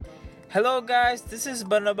Hello, guys, this is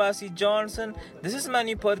Barnabasi Johnson. This is my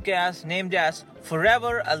new podcast named as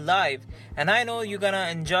Forever Alive, and I know you're gonna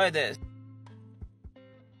enjoy this.